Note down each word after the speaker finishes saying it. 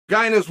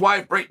Guy and his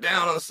wife break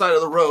down on the side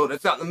of the road.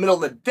 It's out in the middle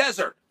of the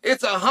desert.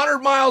 It's 100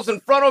 miles in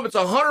front of him. It's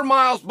 100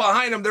 miles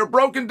behind him. They're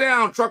broken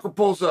down. Trucker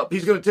pulls up.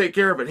 He's going to take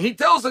care of it. He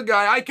tells the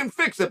guy, I can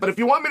fix it, but if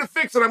you want me to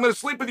fix it, I'm going to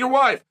sleep with your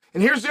wife.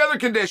 And here's the other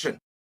condition.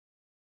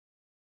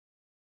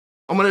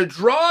 I'm going to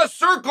draw a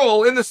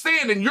circle in the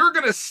sand, and you're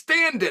going to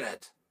stand in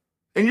it.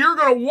 And you're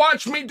going to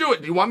watch me do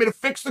it. Do you want me to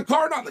fix the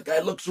car? No. The guy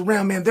looks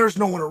around. Man, there's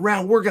no one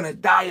around. We're going to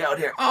die out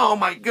here. Oh,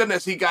 my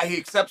goodness. He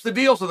accepts the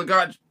deal. So the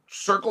guy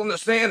circle in the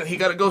sand, and he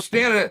got to go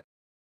stand in it.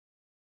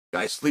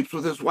 Guy sleeps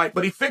with his wife,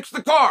 but he fixed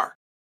the car.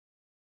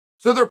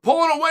 So they're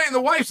pulling away, and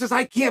the wife says,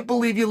 I can't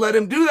believe you let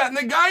him do that. And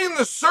the guy in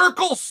the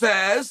circle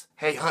says,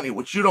 hey, honey,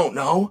 what you don't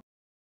know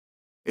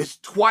is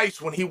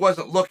twice when he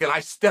wasn't looking,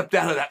 I stepped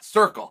out of that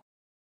circle.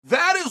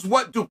 That is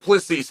what Du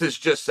Plessis has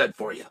just said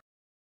for you.